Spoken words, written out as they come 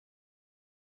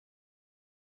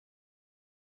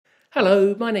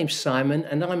Hello, my name's Simon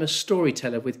and I'm a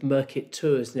storyteller with Merkit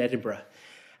Tours in Edinburgh.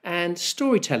 And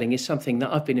storytelling is something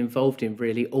that I've been involved in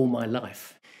really all my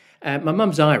life. My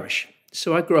mum's Irish,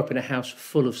 so I grew up in a house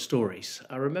full of stories.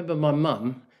 I remember my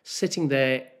mum sitting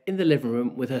there in the living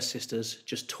room with her sisters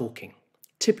just talking.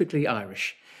 Typically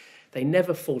Irish. They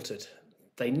never faltered.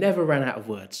 They never ran out of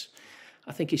words.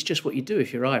 I think it's just what you do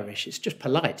if you're Irish. It's just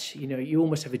polite. You know, you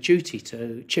almost have a duty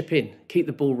to chip in, keep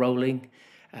the ball rolling,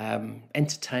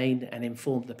 entertain and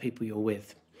inform the people you're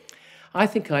with. I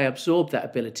think I absorbed that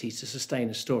ability to sustain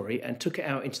a story and took it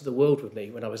out into the world with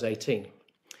me when I was 18.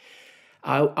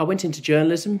 I went into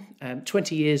journalism,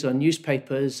 20 years on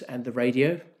newspapers and the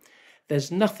radio.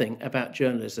 There's nothing about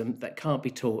journalism that can't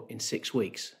be taught in 6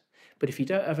 weeks. But if you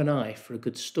don't have an eye for a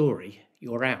good story,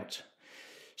 you're out.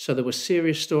 So there were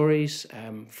serious stories,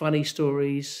 funny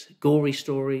stories, gory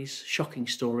stories, shocking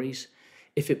stories.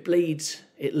 If it bleeds,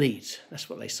 it leads. That's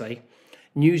what they say.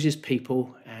 News is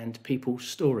people and people's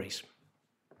stories.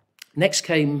 Next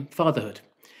came fatherhood.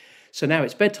 So now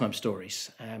it's bedtime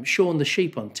stories. Shaun the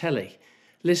sheep on telly,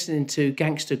 listening to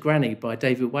Gangster Granny by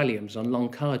David Walliams on long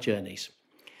car journeys.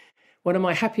 One of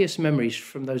my happiest memories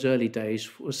from those early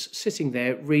days was sitting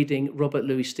there reading Robert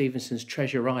Louis Stevenson's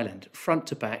Treasure Island, front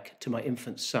to back, to my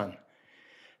infant son.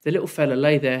 The little fella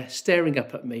lay there staring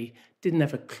up at me, didn't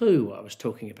have a clue what I was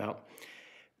talking about,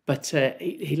 but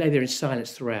he lay there in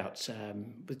silence throughout,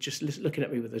 but just looking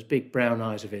at me with those big brown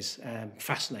eyes of his,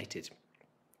 fascinated.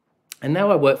 And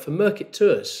now I work for Merkit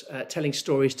Tours, telling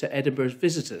stories to Edinburgh's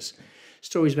visitors,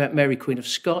 stories about Mary Queen of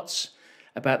Scots,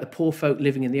 about the poor folk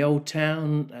living in the Old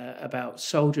Town, about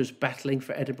soldiers battling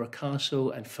for Edinburgh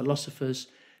Castle and philosophers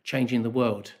changing the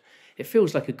world. It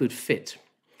feels like a good fit.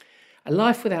 A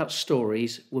life without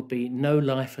stories would be no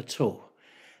life at all.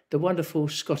 The wonderful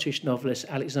Scottish novelist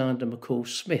Alexander McCall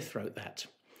Smith wrote that.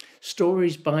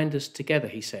 Stories bind us together,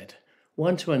 he said,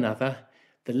 one to another,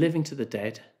 the living to the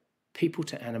dead, people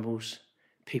to animals,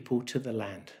 people to the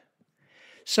land.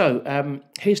 So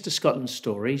here's to Scotland's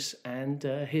stories and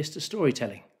here's to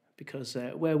storytelling, because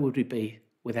where would we be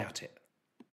without it?